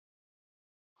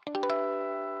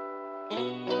Hi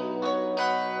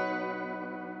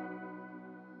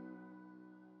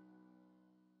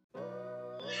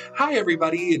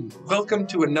everybody, and welcome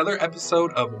to another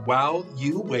episode of While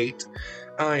You Wait.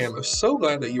 I am so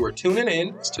glad that you are tuning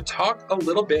in to talk a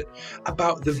little bit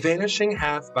about The Vanishing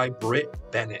Half by Brit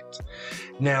Bennett.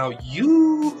 Now,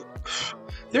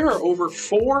 there are over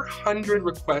 400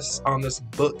 requests on this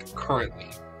book currently.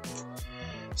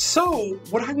 So,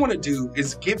 what I want to do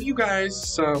is give you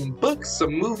guys some books,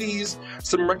 some movies,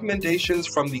 some recommendations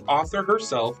from the author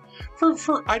herself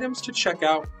for items to check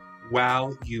out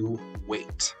while you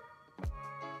wait.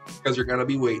 Because you're going to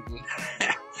be waiting.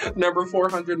 Number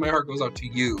 400, my heart goes out to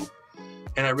you.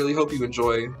 And I really hope you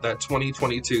enjoy that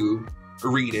 2022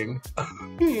 reading.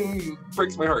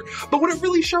 Breaks my heart. But what it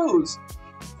really shows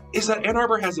is that Ann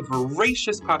Arbor has a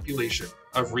voracious population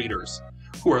of readers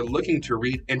who are looking to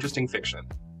read interesting fiction.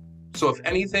 So if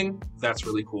anything, that's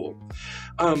really cool.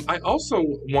 I also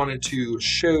wanted to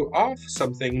show off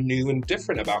something new and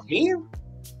different about me.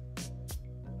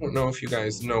 I don't know if you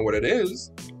guys know what it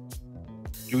is.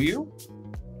 Do you?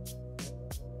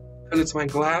 And it's my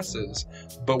glasses.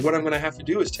 But what I'm going to have to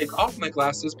do is take off my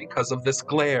glasses because of this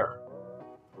glare,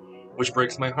 which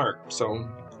breaks my heart. So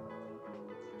I'm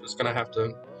just going to have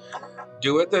to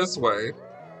do it this way.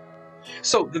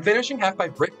 So, The Vanishing Half by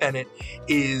Brit Bennett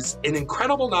is an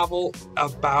incredible novel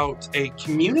about a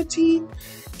community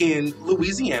in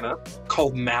Louisiana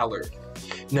called Mallard.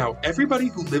 Now, everybody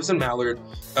who lives in Mallard,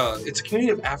 it's a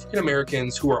community of African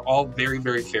Americans who are all very,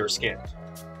 very fair-skinned.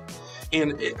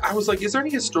 And I was like, is there any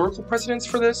historical precedence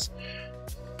for this?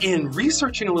 In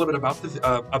researching a little bit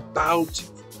about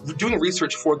doing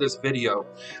research for this video,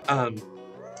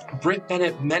 Brit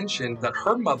Bennett mentioned that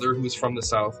her mother, who was from the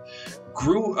South,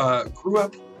 grew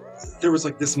up. There was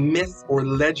like this myth or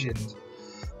legend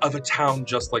of a town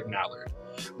just like Mallard,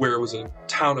 where it was a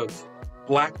town of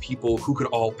black people who could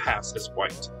all pass as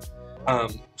white.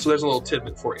 So there's a little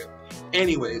tidbit for you.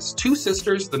 Anyways, two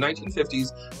sisters, the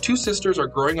 1950s, two sisters are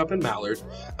growing up in Mallard,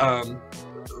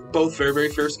 both very, very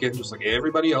fair-skinned, just like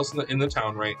everybody else in the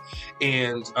town, right?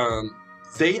 And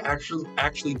they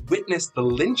actually witnessed the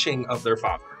lynching of their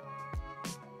father.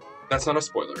 That's not a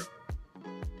spoiler.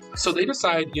 So they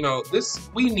decide,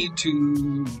 we need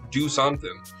to do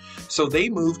something. So they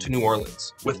move to New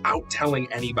Orleans without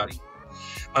telling anybody.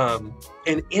 And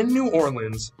in New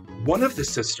Orleans, one of the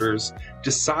sisters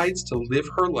decides to live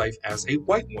her life as a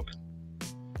white woman.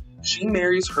 She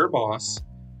marries her boss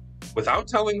without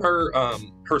telling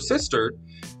her sister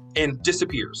and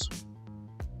disappears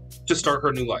to start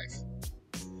her new life.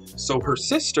 So her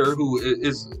sister, who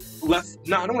is left,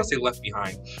 no, I don't want to say left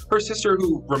behind. Her sister,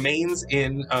 who remains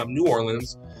in New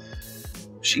Orleans,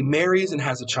 she marries and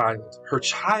has a child. Her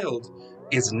child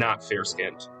is not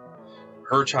fair-skinned.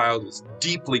 Her child is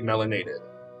deeply melanated.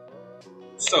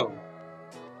 So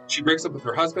she breaks up with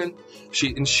her husband.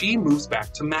 She moves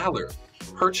back to Mallard.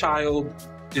 Her child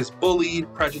is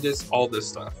bullied, prejudiced, all this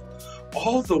stuff.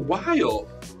 All the while,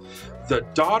 the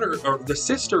daughter, or the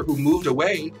sister who moved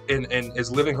away and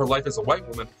is living her life as a white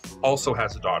woman, also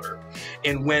has a daughter.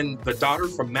 And when the daughter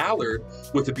from Mallard,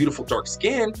 with the beautiful dark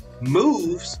skin,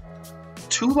 moves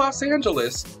to Los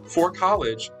Angeles for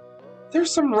college,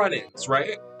 there's some run-ins,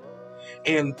 right?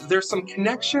 And there's some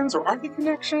connections, or are there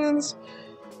connections?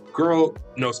 Girl,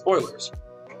 no spoilers.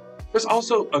 There's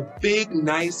also a big,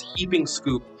 nice, heaping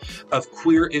scoop of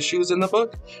queer issues in the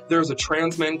book. There's a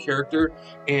trans man character,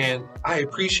 and I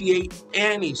appreciate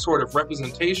any sort of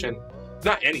representation.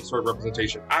 Not any sort of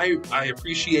representation. I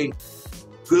appreciate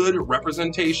good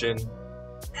representation,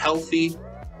 healthy,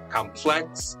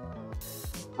 complex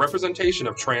representation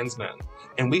of trans men.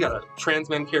 And we got a trans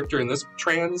man character in this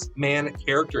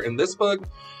book.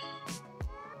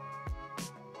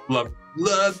 Loved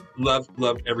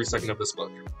every second of this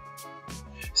book.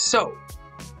 So,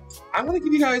 I want to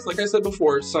give you guys, like I said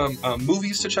before, some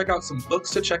movies to check out, some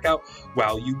books to check out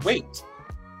while you wait.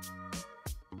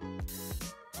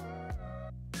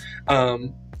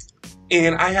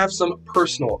 And I have some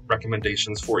personal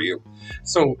recommendations for you.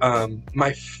 So,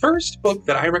 my first book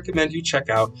that I recommend you check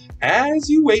out as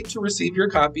you wait to receive your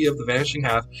copy of The Vanishing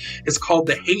Half is called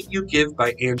The Hate You Give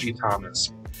by Angie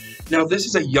Thomas. Now, this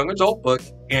is a young adult book,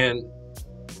 and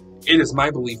it is my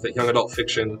belief that young adult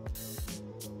fiction,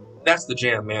 that's the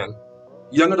jam, man.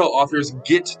 Young adult authors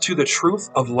get to the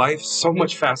truth of life so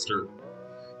much faster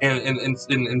and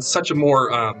in such a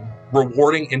more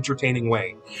rewarding, entertaining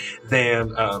way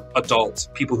than adult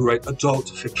people who write adult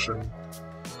fiction.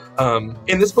 And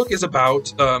this book is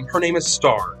about, her name is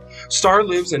Star. Star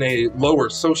lives in a lower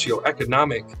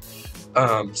socioeconomic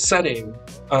setting.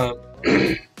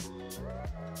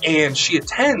 And she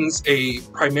attends a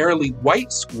primarily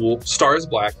white school, Star is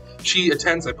Black. She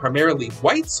attends a primarily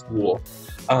white school.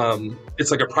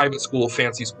 It's like a private school,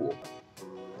 fancy school.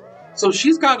 So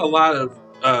she's got a lot of,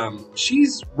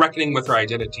 she's reckoning with her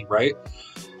identity, right?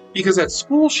 Because at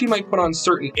school, she might put on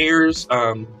certain airs.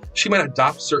 She might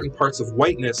adopt certain parts of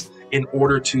whiteness in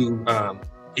order to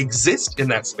exist in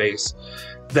that space.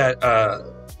 That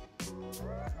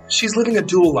she's living a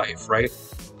dual life, right?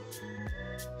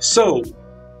 So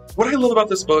what I love about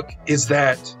this book is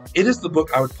that it is the book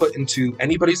I would put into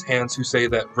anybody's hands who say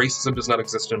that racism does not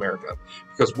exist in America.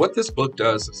 Because what this book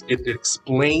does is it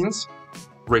explains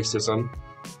racism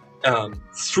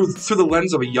through the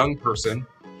lens of a young person,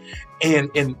 and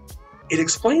it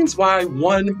explains why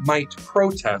one might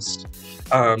protest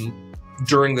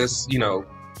during this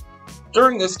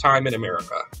time in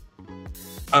America.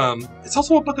 It's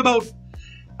also a book about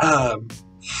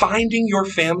finding your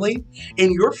family,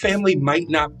 and your family might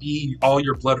not be all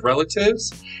your blood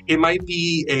relatives. It might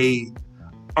be a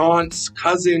aunt's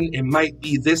cousin. It might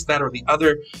be this, that, or the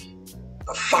other.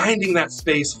 Finding that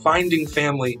space, finding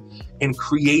family, and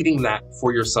creating that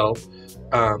for yourself.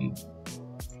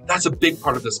 That's a big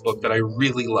part of this book that I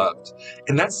really loved.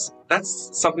 And that's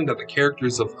something that the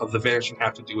characters of The Vanishing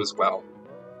have to do as well.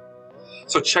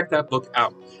 So check that book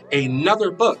out.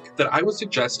 Another book that I would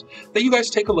suggest that you guys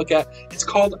take a look at, it's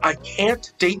called I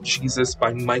Can't Date Jesus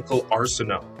by Michael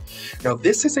Arceneaux. Now,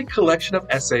 this is a collection of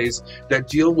essays that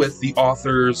deal with the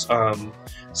author's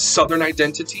Southern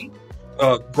identity,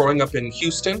 growing up in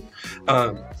Houston.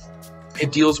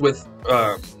 It deals with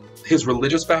his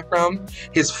religious background,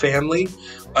 his family,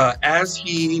 as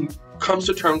he comes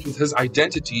to terms with his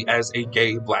identity as a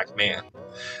gay Black man.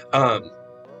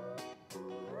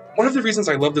 One of the reasons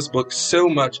I love this book so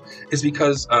much is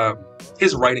because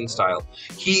his writing style.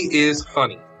 He is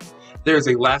funny. There's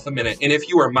a laugh a minute. And if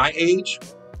you are my age,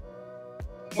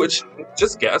 which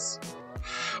just guess,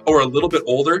 or a little bit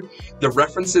older, the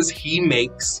references he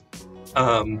makes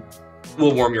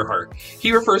will warm your heart.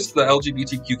 He refers to the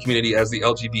LGBTQ community as the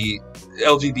LGBT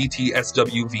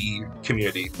SWV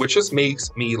community, which just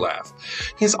makes me laugh.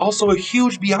 He's also a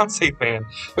huge Beyonce fan.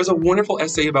 There's a wonderful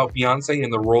essay about Beyonce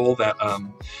and the role that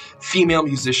female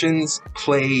musicians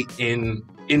play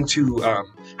into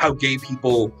how gay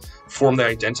people form their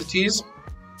identities.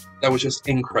 That was just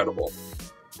incredible.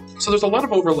 So there's a lot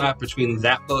of overlap between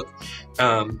that book.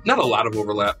 Not a lot of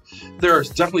overlap. There are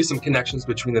definitely some connections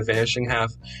between The Vanishing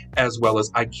Half as well as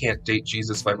I Can't Date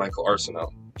Jesus by Michael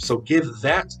Arceneaux. So give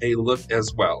that a look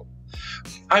as well.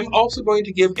 I'm also going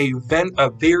to give a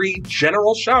very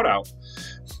general shout out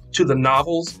to the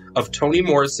novels of Toni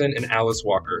Morrison and Alice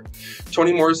Walker.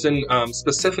 Toni Morrison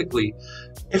specifically,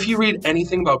 if you read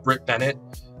anything about Brit Bennett,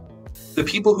 the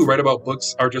people who write about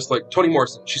books are just like, Toni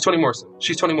Morrison, she's Toni Morrison,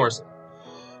 she's Toni Morrison.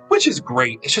 Which is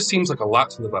great. It just seems like a lot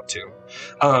to live up to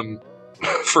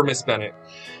for Miss Bennett.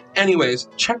 Anyways,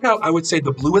 check out, I would say,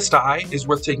 The Bluest Eye is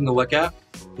worth taking a look at.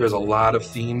 There's a lot of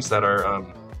themes that are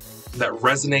that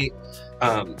resonate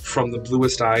from The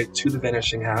Bluest Eye to The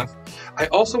Vanishing Half. I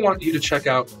also want you to check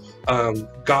out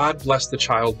God Bless the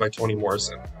Child by Toni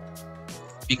Morrison,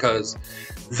 because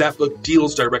that book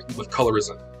deals directly with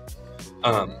colorism.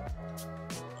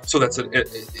 So that's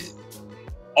it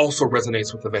also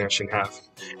resonates with The Vanishing Half.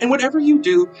 And whatever you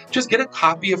do, just get a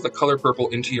copy of The Color Purple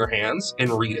into your hands and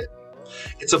read it.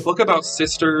 It's a book about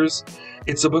sisters.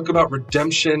 It's a book about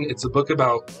redemption. It's a book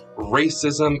about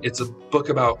racism. It's a book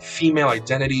about female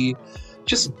identity.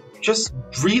 Just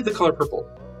read The Color Purple.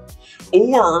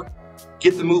 Or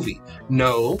get the movie.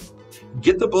 No,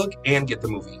 get the book and get the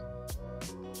movie.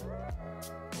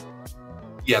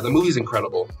 Yeah, the movie's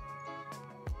incredible.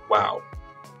 Wow.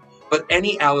 But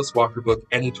any Alice Walker book,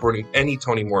 any Toni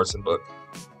Morrison book,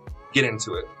 get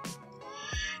into it.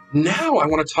 Now I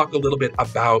want to talk a little bit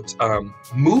about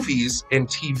movies and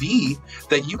TV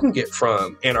that you can get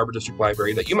from Ann Arbor District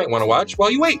Library that you might want to watch while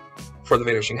you wait for The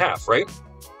Vanishing Half, right?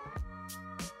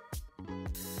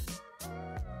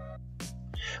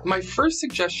 My first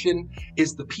suggestion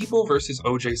is The People vs.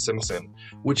 O.J. Simpson,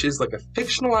 which is like a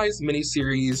fictionalized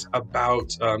miniseries about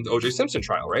the O.J. Simpson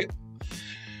trial, right?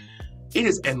 It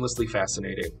is endlessly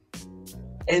fascinating.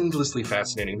 Endlessly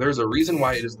fascinating. There's a reason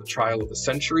why it is the trial of the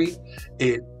century.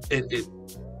 It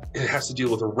has to deal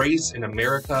with race in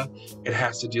America. It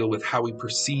has to deal with how we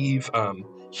perceive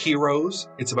heroes.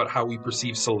 It's about how we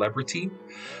perceive celebrity.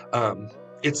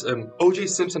 It's O.J.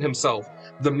 Simpson himself,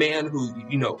 the man who,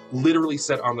 literally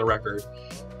said on the record,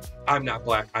 "I'm not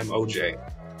black, I'm O.J."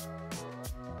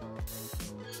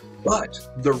 But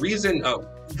the reason,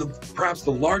 perhaps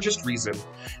the largest reason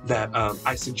that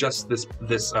I suggest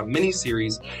this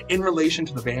mini-series in relation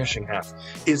to The Vanishing Half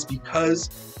is because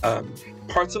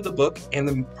parts of the book and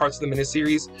the parts of the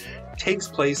mini-series takes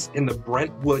place in the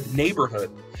Brentwood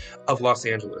neighborhood of Los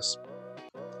Angeles.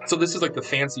 So this is like the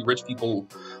fancy rich people,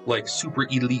 like super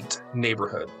elite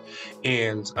neighborhood,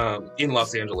 and in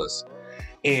Los Angeles.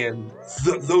 And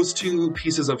those two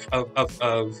pieces of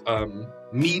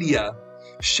media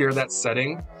share that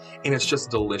setting, and it's just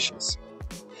delicious.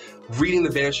 Reading The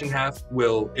Vanishing Half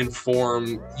will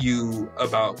inform you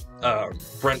about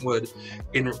Brentwood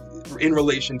in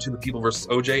relation to The People vs.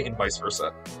 OJ and vice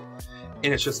versa.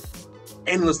 And it's just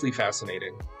endlessly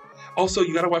fascinating. Also,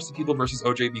 you gotta watch The People vs.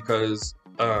 OJ because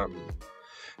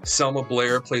Selma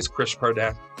Blair plays Kris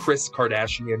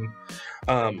Kardashian.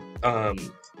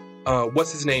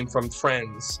 What's his name from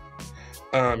Friends?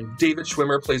 David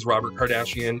Schwimmer plays Robert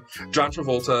Kardashian. John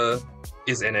Travolta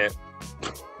is in it.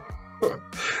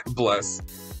 Bless.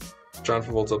 John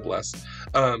Travolta, bless.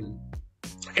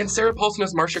 And Sarah Paulson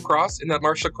as Marcia Cross in that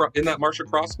Marcia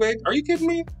Cross wig. Are you kidding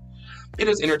me? It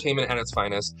is entertainment at its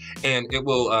finest, and it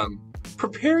will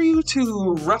prepare you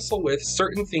to wrestle with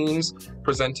certain themes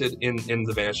presented in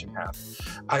The Vanishing Half.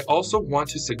 I also want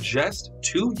to suggest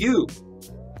to you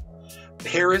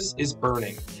Paris is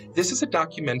Burning. This is a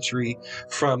documentary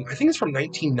from, I think it's from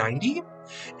 1990,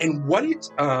 and what it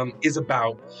is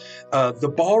about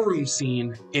the ballroom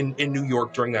scene in New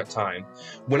York during that time.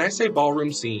 When I say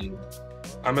ballroom scene,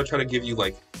 I'm going to try to give you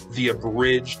like the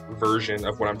abridged version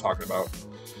of what I'm talking about.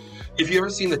 If you've ever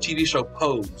seen the TV show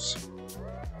Pose,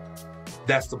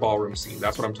 that's the ballroom scene.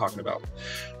 That's what I'm talking about.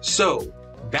 So,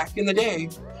 back in the day,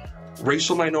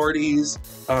 racial minorities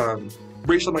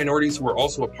who were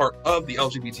also a part of the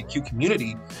LGBTQ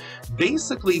community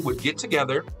basically would get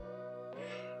together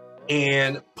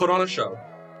and put on a show.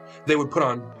 They would put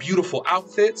on beautiful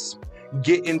outfits,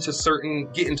 get into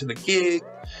the gig,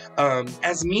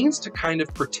 as means to kind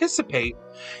of participate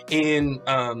in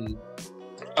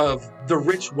of the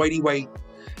rich whitey white,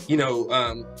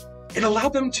 it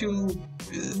allowed them to,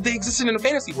 they existed in a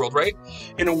fantasy world, right?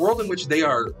 In a world in which they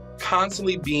are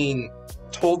constantly being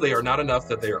told they are not enough,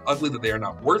 that they are ugly, that they are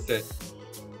not worth it.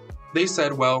 They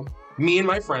said, well, me and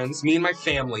my friends, me and my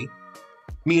family,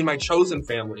 me and my chosen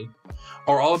family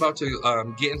are all about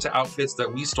to get into outfits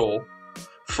that we stole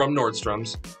from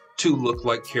Nordstrom's to look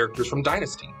like characters from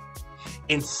Dynasty.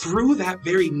 And through that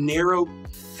very narrow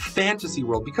fantasy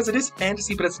world, because it is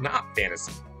fantasy, but it's not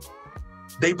fantasy,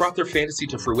 they brought their fantasy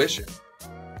to fruition.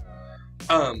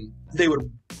 They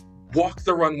would walk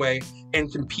the runway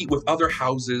and compete with other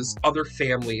houses, other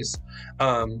families,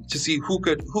 to see who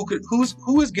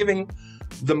is giving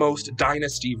the most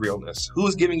Dynasty realness, who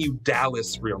is giving you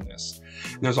Dallas realness.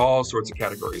 And there's all sorts of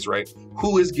categories, right?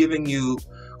 Who's the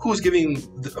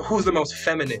most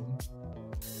feminine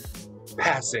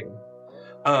passing?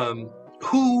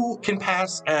 Who can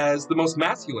pass as the most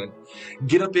masculine?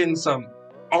 Get up in some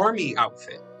army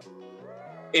outfit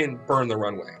and burn the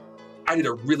runway. I did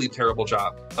a really terrible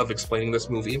job of explaining this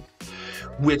movie,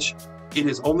 which it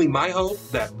is only my hope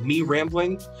that me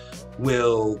rambling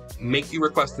will make you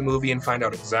request the movie and find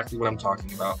out exactly what I'm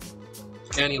talking about.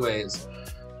 Anyways,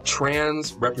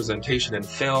 trans representation in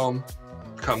film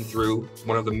come through,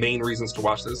 one of the main reasons to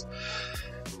watch this.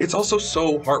 It's also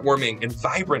so heartwarming and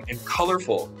vibrant and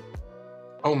colorful.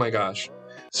 Oh my gosh.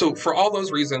 So for all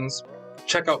those reasons,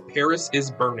 check out Paris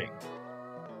is Burning.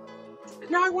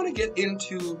 Now I want to get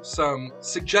into some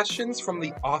suggestions from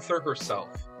the author herself.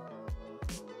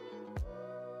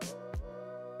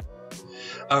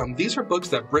 These are books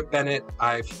that Brit Bennett,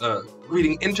 I've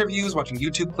reading interviews, watching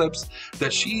YouTube clips,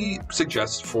 that she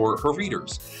suggests for her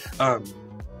readers.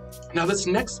 Now this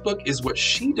next book is what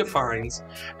she defines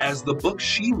as the book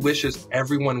she wishes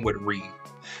everyone would read.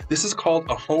 This is called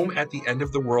A Home at the End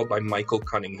of the World by Michael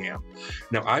Cunningham.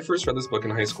 Now I first read this book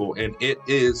in high school, and it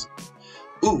is,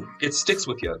 it sticks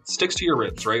with you. It sticks to your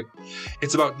ribs, right?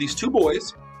 It's about these two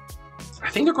boys. I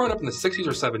think they're growing up in the 60s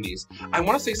or 70s. I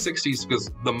want to say 60s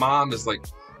because the mom is like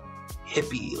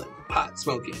hippie, like pot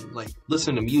smoking, like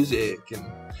listening to music,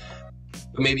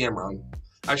 but maybe I'm wrong.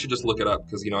 I should just look it up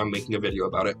because, I'm making a video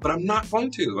about it, but I'm not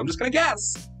going to. I'm just going to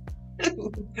guess.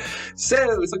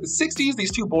 So it's like the 60s.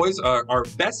 These two boys are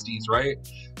besties, right?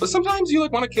 But sometimes you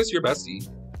want to kiss your bestie.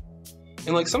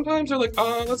 And sometimes they're like,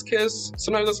 oh, let's kiss.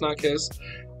 Sometimes let's not kiss.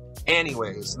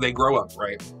 Anyways, they grow up,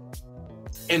 right?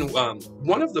 And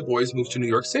one of the boys moves to New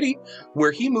York City,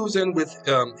 where he moves in with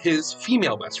his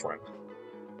female best friend.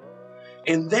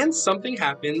 And then something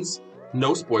happens,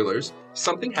 no spoilers,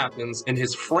 something happens, and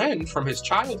his friend from his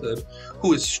childhood,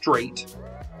 who is straight,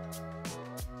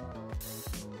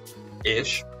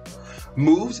 ish,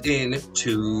 moves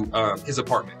into his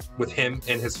apartment with him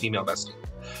and his female bestie.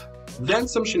 Then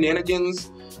some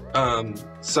shenanigans,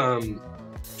 some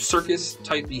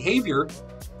circus-type behavior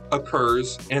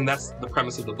occurs, and that's the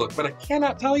premise of the book. But I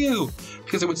cannot tell you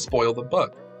because it would spoil the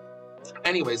book.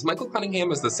 Anyways, Michael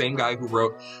Cunningham is the same guy who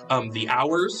wrote The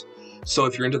Hours. So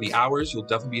if you're into The Hours, you'll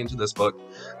definitely be into this book.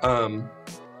 And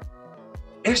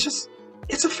it's just,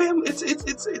 it's a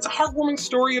heartwarming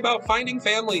story about finding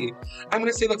family. I'm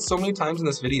going to say that so many times in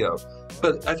this video,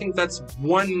 but I think that's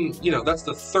one, that's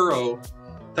the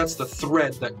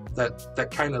thread that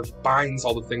kind of binds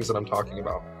all the things that I'm talking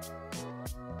about.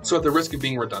 So at the risk of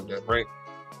being redundant, right?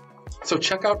 So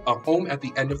check out A Home at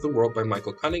the End of the World by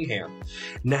Michael Cunningham.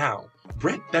 Now,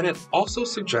 Brit Bennett also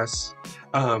suggests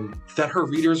that her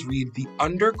readers read The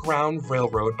Underground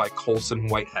Railroad by Colson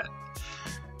Whitehead.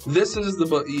 This is the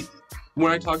book,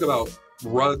 when I talk about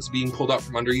rugs being pulled out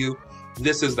from under you,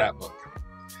 this is that book.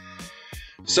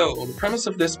 So the premise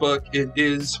of this book, it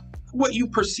is what you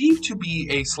perceive to be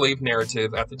a slave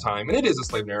narrative at the time, and it is a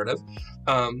slave narrative.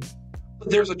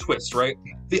 There's a twist, right?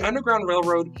 The Underground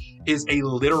Railroad is a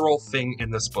literal thing in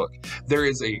this book. There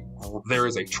is a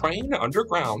train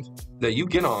underground that you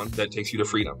get on that takes you to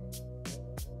freedom.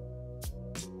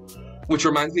 Which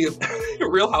reminds me of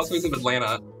Real Housewives of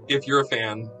Atlanta. If you're a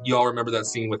fan, you all remember that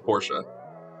scene with Portia.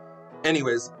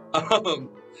 Anyways,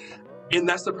 and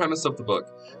that's the premise of the book.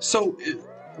 So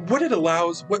what it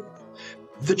allows,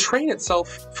 the train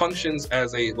itself functions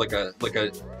as a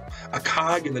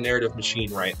cog in the narrative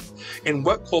machine, right? And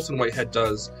what Colson Whitehead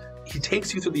does, he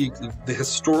takes you through the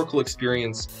historical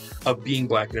experience of being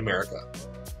Black in America.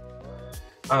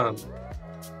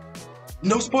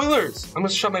 No spoilers! I'm gonna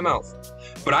shut my mouth.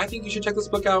 But I think you should check this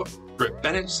book out. Brit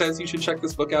Bennett says you should check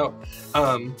this book out.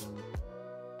 And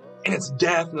it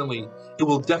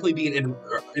will definitely be an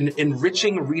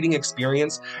enriching reading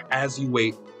experience as you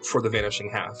wait for The Vanishing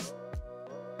Half.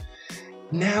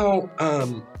 Now,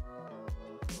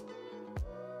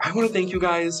 I want to thank you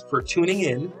guys for tuning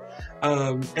in,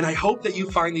 and I hope that you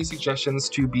find these suggestions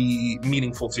to be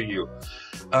meaningful to you.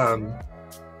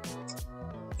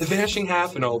 The Vanishing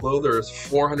Half, and although there's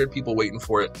 400 people waiting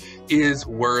for it, is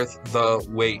worth the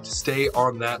wait. Stay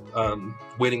on that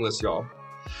waiting list, y'all.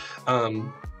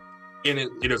 And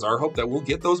it is our hope that we'll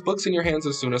get those books in your hands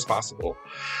as soon as possible.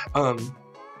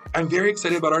 I'm very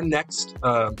excited about our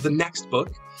the next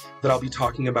book that I'll be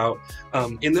talking about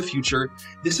in the future.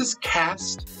 This is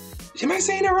Cast. Am I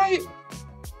saying it right?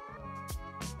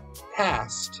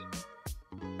 Cast.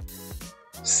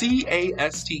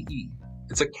 C-A-S-T-E.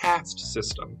 It's a caste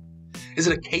system. Is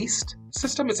it a caste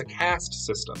system? It's a caste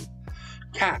system.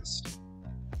 Cast.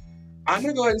 I'm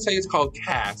going to go ahead and say it's called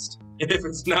Cast. And if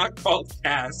it's not called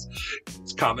Cast,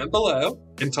 comment below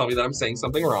and tell me that I'm saying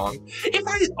something wrong.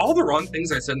 If all the wrong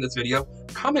things I said in this video,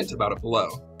 comment about it below.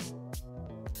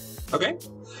 Okay?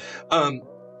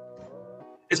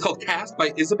 It's called Cast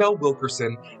by Isabel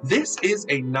Wilkerson. This is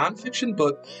a nonfiction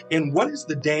book, and what is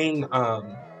the dang,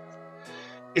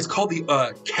 it's called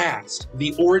the Cast,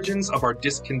 The Origins of Our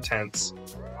Discontents.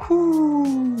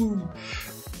 Whoo!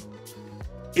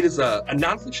 It is a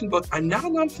nonfiction book. I'm not a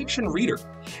nonfiction reader.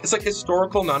 It's like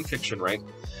historical nonfiction, right?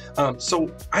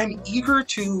 So I'm eager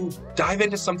to dive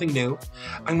into something new.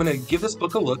 I'm going to give this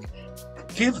book a look.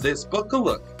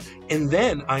 And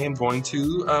then I am going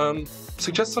to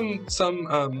suggest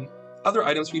some other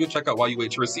items for you to check out while you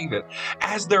wait to receive it,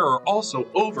 as there are also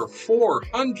over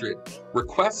 400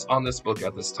 requests on this book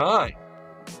at this time.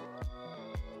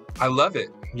 I love it.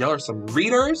 Y'all are some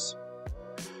readers,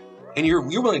 and you're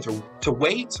willing to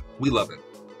wait. We love it.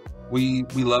 We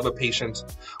love a patient.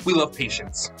 We love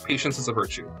patience. Patience is a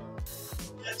virtue.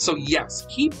 So yes,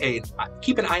 keep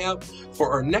an eye out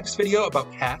for our next video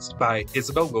about Cast by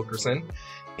Isabel Wilkerson.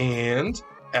 And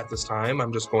at this time,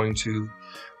 I'm just going to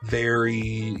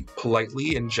very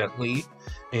politely and gently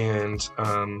and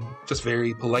just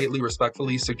very politely,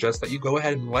 respectfully suggest that you go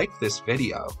ahead and like this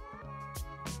video.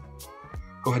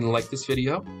 Go ahead and like this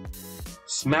video.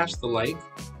 Smash the like.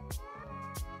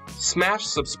 Smash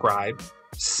subscribe.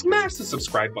 Smash the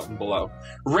subscribe button below.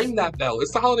 Ring that bell.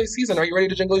 It's the holiday season. Are you ready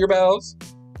to jingle your bells?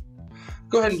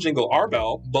 Go ahead and jingle our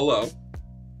bell below.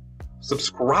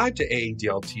 Subscribe to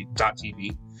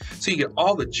AADL.TV so you get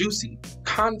all the juicy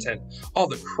content, all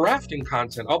the crafting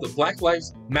content, all the Black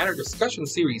Lives Matter discussion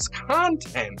series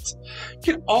content.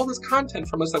 Get all this content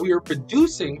from us that we are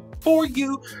producing for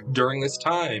you during this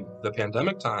time, the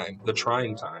pandemic time, the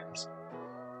trying times.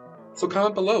 So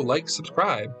comment below, like,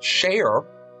 subscribe, share.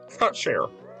 Not share.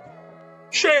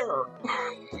 Share.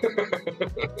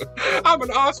 I'm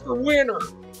an Oscar winner.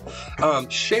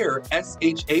 Share,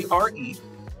 S-H-A-R-E.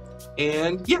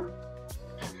 And yeah,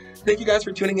 thank you guys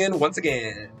for tuning in once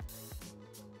again.